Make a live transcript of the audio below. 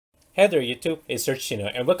Hey there YouTube, it's Sergtino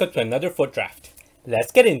and welcome to another FUT draft.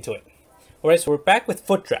 Let's get into it. Alright, so we're back with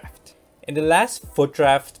FUT draft. In the last FUT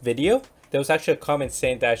draft video, there was actually a comment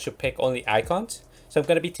saying that I should pick only icons. So I'm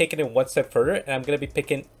going to be taking it one step further and I'm going to be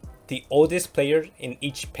picking the oldest players in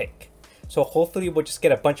each pick. So hopefully we'll just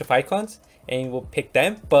get a bunch of icons and we'll pick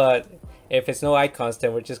them, but if it's no icons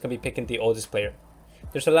then we're just going to be picking the oldest player.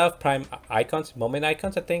 There's a lot of prime icons, moment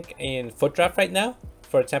icons I think in FUT draft right now,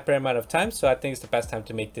 for a temporary amount of time, so I think it's the best time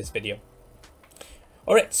to make this video.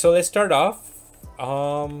 Alright, so let's start off.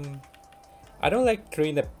 I don't like 3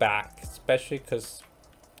 in the back, especially because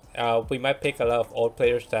we might pick a lot of old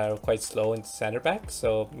players that are quite slow in center back,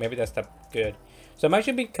 so maybe that's not good. So I'm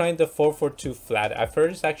actually trying the 4-4-2 flat. I've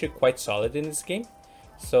heard it's actually quite solid in this game,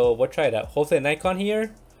 so we'll try it out. Hopefully an icon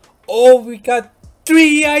here. Oh, we got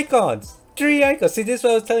 3 icons! 3 icons! See, this is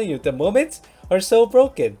what I was telling you, the moments are so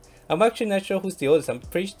broken. I'm actually not sure who's the oldest. I'm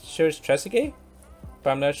pretty sure it's Trezeguet,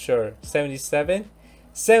 but I'm not sure. 77?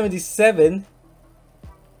 77?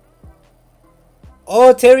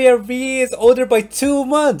 Oh, Thierry Henry is older by 2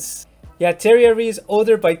 months! Yeah, Thierry Henry is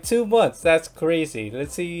older by 2 months. That's crazy.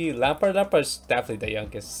 Let's see. Lampard's definitely the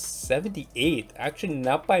youngest. 78. Actually,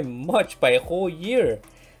 not by much, by a whole year.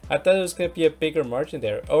 I thought it was going to be a bigger margin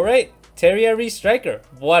there. Alright, Thierry Henry striker.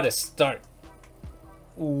 What a start.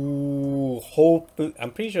 Ooh,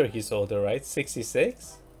 I'm pretty sure he's older, right?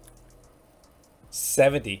 66?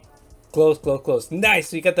 70. Close.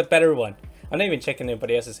 Nice, we got the better one. I'm not even checking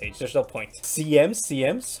anybody else's age. There's no point.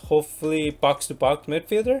 CMs. Hopefully box-to-box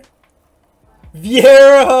midfielder.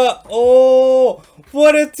 Vieira! Oh,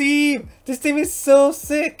 what a team! This team is so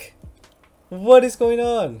sick. What is going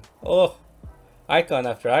on? Oh, icon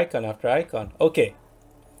after icon after icon. Okay,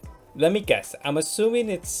 let me guess. I'm assuming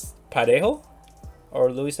it's Parejo or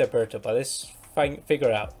Luis Alberto, but let's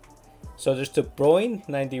figure out. So there's De Bruyne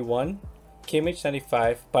 91, Kimmich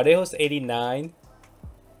 95, Parejo's 89,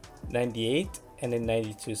 98, and then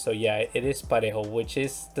 92. So yeah, it is Parejo, which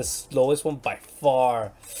is the slowest one by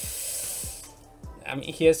far. I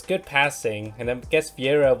mean, he has good passing, and I guess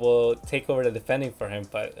Vieira will take over the defending for him,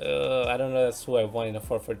 but I don't know that's who I want in a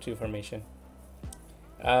 4-4-2 formation.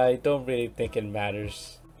 I don't really think it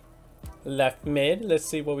matters. Left mid, let's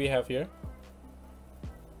see what we have here.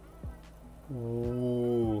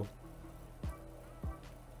 Ooh.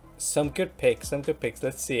 Some good picks.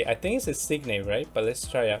 Let's see. I think it's a Signe, right? But let's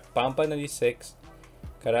try out. Bamba 96.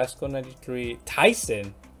 Carrasco 93.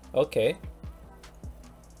 Tyson. Okay.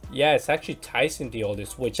 Yeah, it's actually Tyson the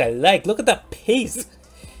oldest, which I like. Look at the pace.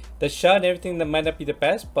 The shot and everything that might not be the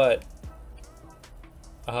best, but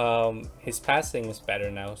his passing is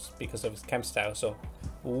better now because of his camp style. So,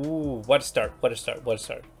 ooh, what a start.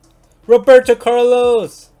 Roberto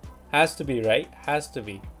Carlos. Has to be, right? Has to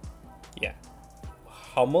be. Yeah.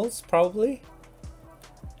 Hummels, probably?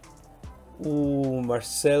 Ooh,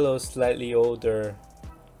 Marcelo's slightly older.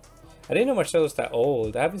 I didn't know Marcelo's that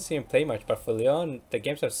old. I haven't seen him play much, but for Leon, the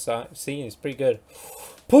games I've seen is pretty good.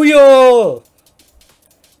 Puyol!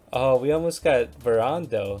 Oh, we almost got Varane,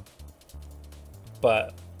 though.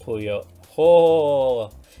 But Puyol.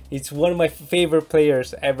 Oh, it's one of my favorite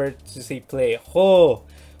players ever to see play. Oh,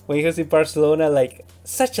 when he was in Barcelona, like,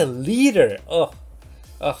 such a leader. Oh,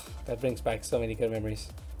 that brings back so many good memories.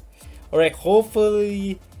 Alright,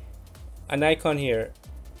 hopefully an icon here.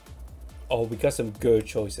 Oh, we got some good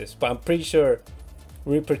choices, but I'm pretty sure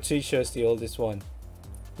Rui Patricio is the oldest one.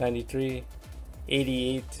 93,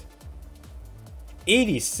 88,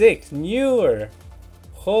 86, newer.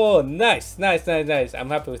 Oh, nice. I'm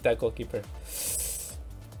happy with that goalkeeper.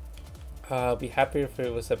 I'll be happier if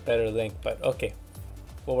it was a better link, but okay.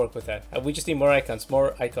 We'll work with that. We just need more icons.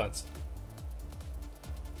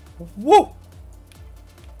 Woo!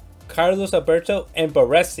 Carlos Alberto and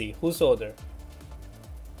Baresi. Who's older?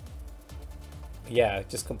 Yeah,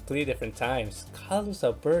 just completely different times. Carlos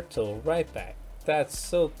Alberto, right back. That's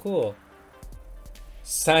so cool.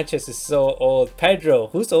 Sanchez is so old. Pedro,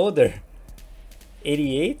 who's older?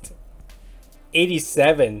 88?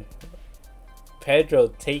 87. Pedro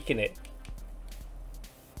taking it.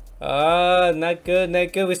 Not good.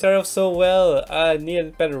 We started off so well. Need a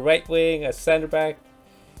better right wing, a center back.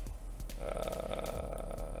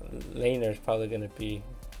 Laner's probably gonna be.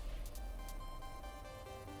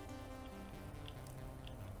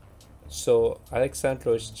 So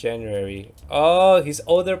Alexandro is January. Oh, he's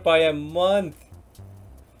older by a month.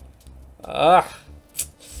 I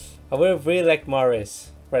would have really liked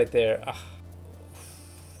Morris right there.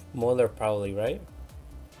 Muller probably, right?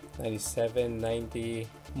 97, 90.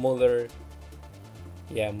 Muller.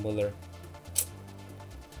 Yeah, Muller.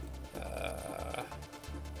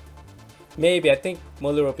 Maybe. I think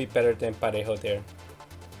Muller will be better than Parejo there.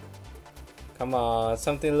 Come on,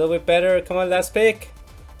 something a little bit better. Come on, last pick.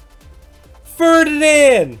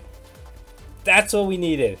 Ferdinand! That's what we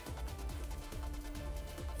needed.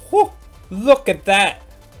 Whew, look at that.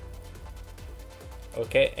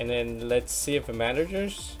 Okay, and then let's see if the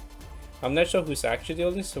managers. I'm not sure who's actually the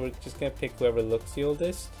oldest, so we're just gonna pick whoever looks the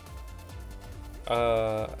oldest.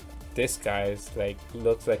 This guy's like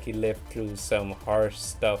looks like he lived through some harsh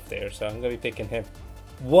stuff there, so I'm gonna be picking him.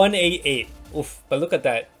 188. Oof! But look at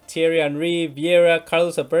that. Thierry Henry, Vieira,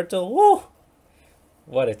 Carlos Alberto. Woo!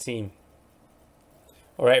 What a team.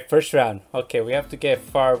 All right, first round. Okay, we have to get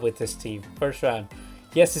far with this team. First round.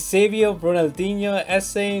 He has Eusebio, Ronaldinho,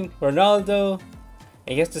 Essien, Ronaldo,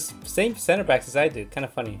 and he has the same center backs as I do. Kind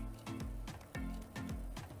of funny.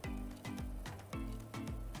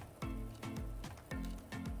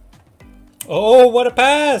 Oh, what a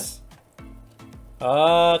pass!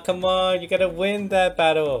 Oh, come on, you gotta win that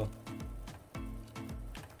battle.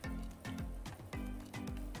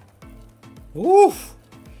 Woof!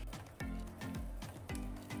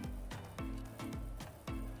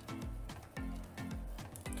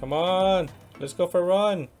 Come on, let's go for a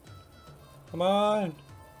run. Come on.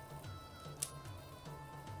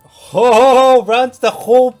 Oh, runs the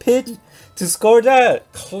whole pitch to score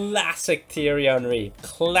that. Classic Thierry Henry.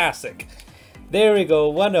 Classic. There we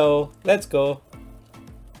go, 1-0. Let's go.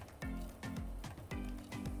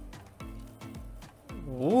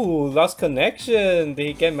 Ooh, lost connection. Did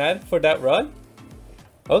he get mad for that run?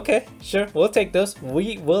 Okay, sure. We'll take those.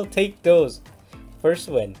 We will take those. First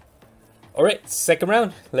win. Alright, second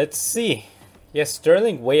round. Let's see. Yes,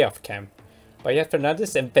 Sterling way off cam. But yeah,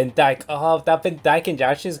 Fernandes and Van Dijk. Oh, that Van Dijk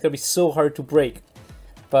injection is going to be so hard to break.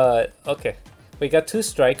 But, okay. We got two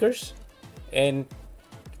strikers. And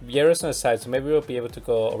Vieira's on the side, so maybe we'll be able to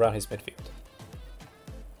go around his midfield.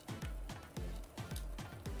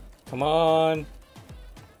 Come on.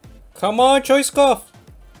 Come on, Choiskov!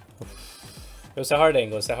 It was a hard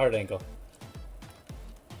angle, it's a hard angle.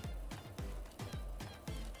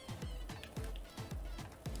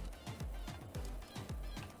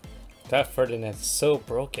 That Ferdinand is so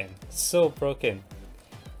broken. So broken.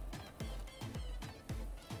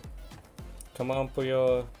 Come on,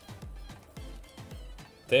 Puyol.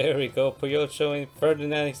 There we go. Puyol showing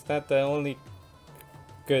Ferdinand is not the only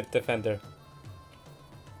good defender.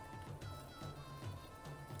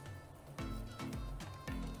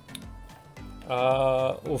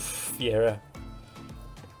 Oof, Vieira.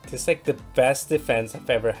 This is like the best defense I've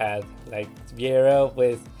ever had. Like Vieira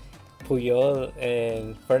with Puyol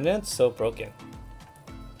and Ferdinand, so broken.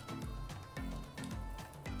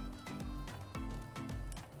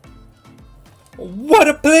 What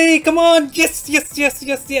a play! Come on! Yes, yes, yes,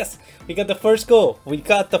 yes, yes! We got the first goal. We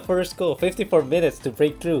got the first goal. 54 minutes to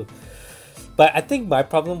break through. But I think my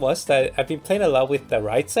problem was that I've been playing a lot with the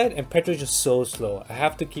right side and Pedro's just so slow. I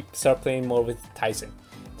have to start playing more with Tyson.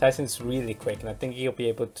 Tyson's really quick and I think he'll be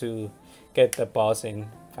able to get the balls in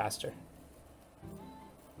faster.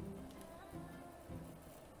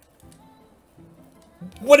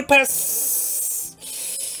 What a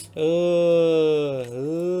pass! A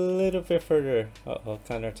little bit further. Uh-oh,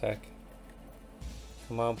 counterattack.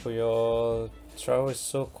 Come on, Puyol. Trau is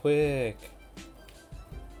so quick.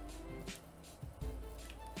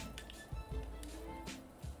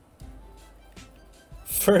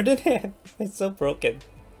 Ferdinand is so broken.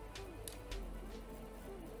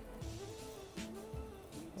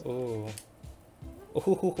 Ooh.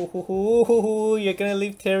 Ooh, you're gonna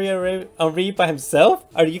leave Thierry Henry by himself?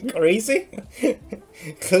 Are you crazy?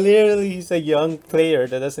 Clearly he's a young player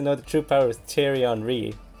that doesn't know the true power of Thierry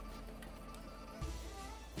Henry.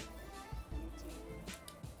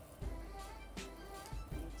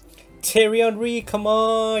 Thierry Henry, come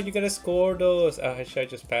on! You gotta score those! Oh, I should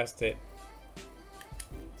have just passed it.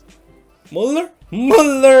 Muller?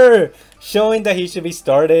 Muller! Showing that he should be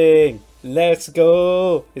starting. Let's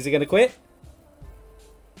go. Is he gonna quit?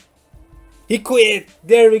 He quit.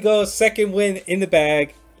 There we go. Second win in the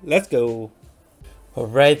bag. Let's go.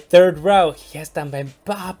 Alright, third round. Yes, там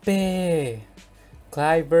Mbappe.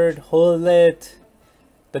 Kluivert, Hullet.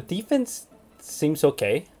 The defense seems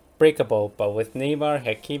okay. Breakable, but with Neymar,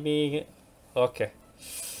 Hakimi, okay.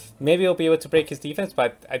 Maybe we'll be able to break his defense,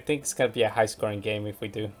 but I think it's gonna be a high scoring game if we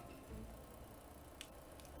do.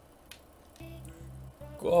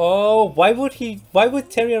 Oh, why would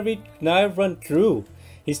Thierry Henry not run through?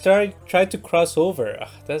 He tried to cross over. Ugh,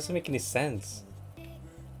 that doesn't make any sense.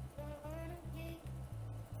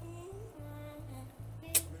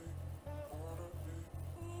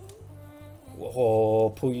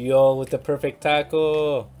 Oh, Puyol with the perfect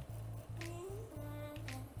tackle.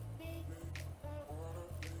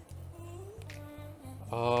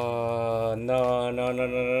 Oh, no, no, no,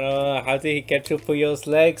 no, no, no. How did he get to Puyol's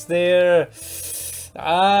legs there?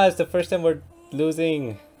 Ah, it's the first time we're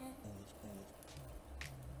losing.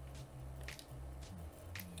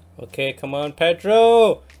 Okay, come on,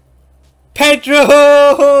 Pedro!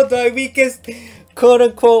 Pedro! The weakest,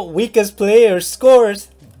 quote-unquote, weakest player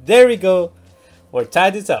scores. There we go. We're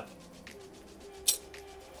tied this up.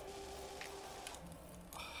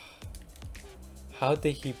 How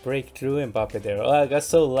did he break through Mbappe there? Oh, I got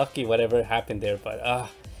so lucky whatever happened there, but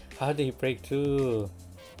how did he break through?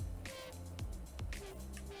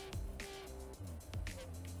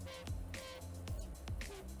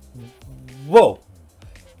 Whoa!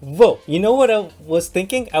 Whoa! You know what I was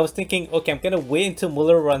thinking? I was thinking, okay, I'm gonna wait until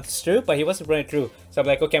Muller runs through, but he wasn't running through. So I'm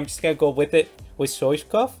like, okay, I'm just gonna go with it with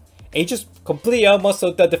Stoichkov. And he just completely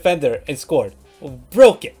outmuscled the defender and scored.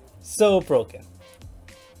 Broken. So broken.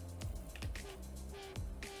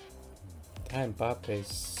 That Mbappe is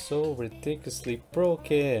so ridiculously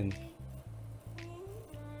broken.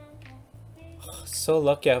 So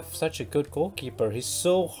lucky I have such a good goalkeeper. He's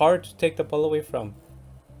so hard to take the ball away from.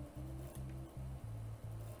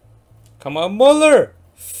 Come on, Muller!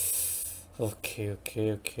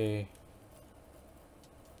 Okay.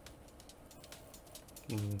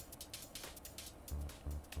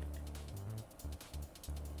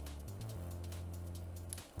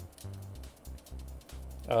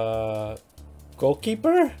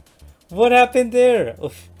 Goalkeeper? What happened there?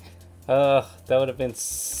 That would have been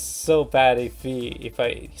so bad if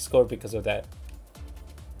I scored because of that.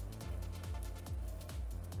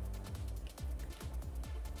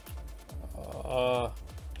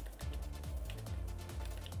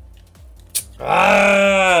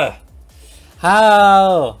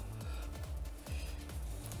 How?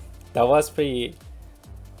 That was pretty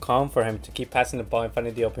calm for him to keep passing the ball in front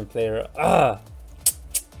of the open player.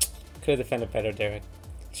 Could have defended better there.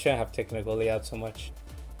 Shouldn't have taken a goalie out so much.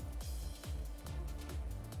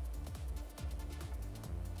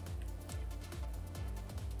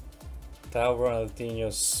 That Ronaldinho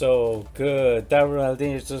is so good. That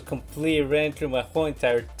Ronaldinho just completely ran through my whole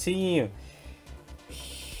entire team.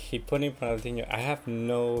 He put in Ronaldinho. I have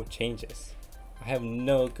no changes. I have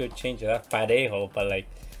no good changes. I have Parejo, but like,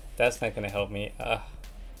 that's not gonna help me.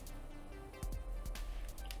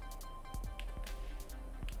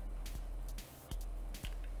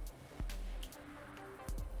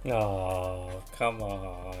 Oh, come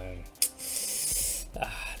on.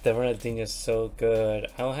 The Ronaldinho is so good.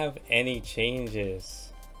 I don't have any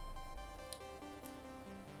changes.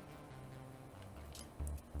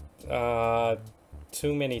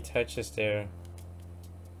 Too many touches there.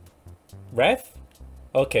 Ref?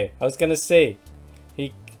 Okay, I was gonna say.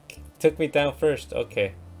 He took me down first.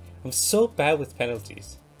 Okay. I'm so bad with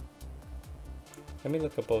penalties. Let me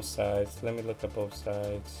look at both sides.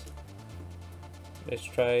 Let's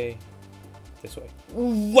try this way.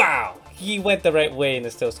 Wow! He went the right way and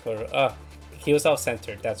it still scored. He was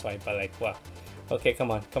off-centered, that's why, but like, wow. Okay,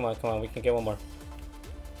 come on. We can get one more.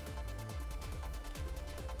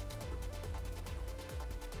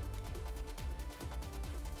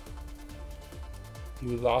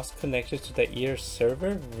 You lost connection to the ER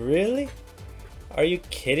server? Really? Are you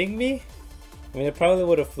kidding me? I mean, I probably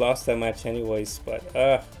would have lost that match anyways, but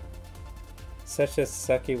such a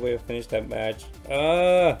sucky way to finish that match.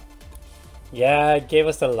 Yeah, it gave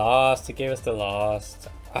us the loss.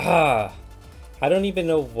 I don't even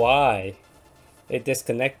know why it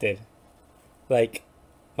disconnected. Like,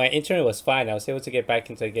 my internet was fine. I was able to get back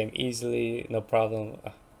into the game easily, no problem.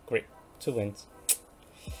 Great, 2 wins.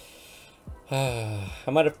 I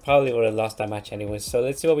might have probably would have lost that match anyway. So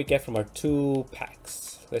let's see what we get from our 2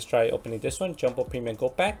 packs. Let's try opening this one, Jumbo Premium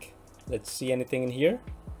Gold Pack. Let's see anything in here.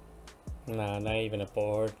 Nah, not even a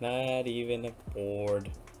board.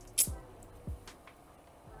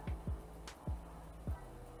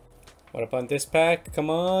 What about this pack? Come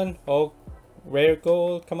on. Oh, rare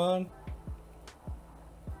gold. Come on.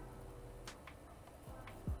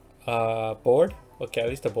 Board. Okay, at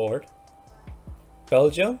least a board.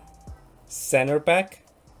 Belgium. Center back.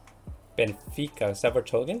 Benfica. Is that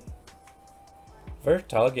Vertonghen?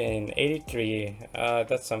 Vertonghen, 83.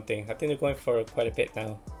 That's something. I think they're going for quite a bit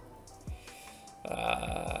now.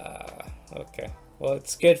 Okay. Well,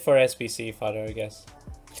 it's good for SBC fodder, I guess.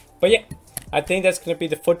 But yeah, I think that's going to be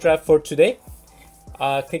the FUT draft for today.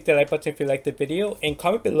 Click the like button if you liked the video. And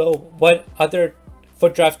comment below what other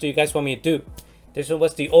FUT draft do you guys want me to do. This one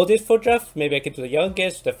was the oldest FUT draft. Maybe I could do the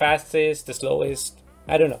youngest, the fastest, the slowest.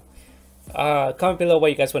 I don't know. Comment below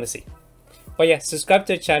what you guys want to see. But yeah, subscribe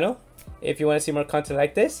to the channel if you want to see more content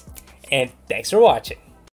like this. And thanks for watching.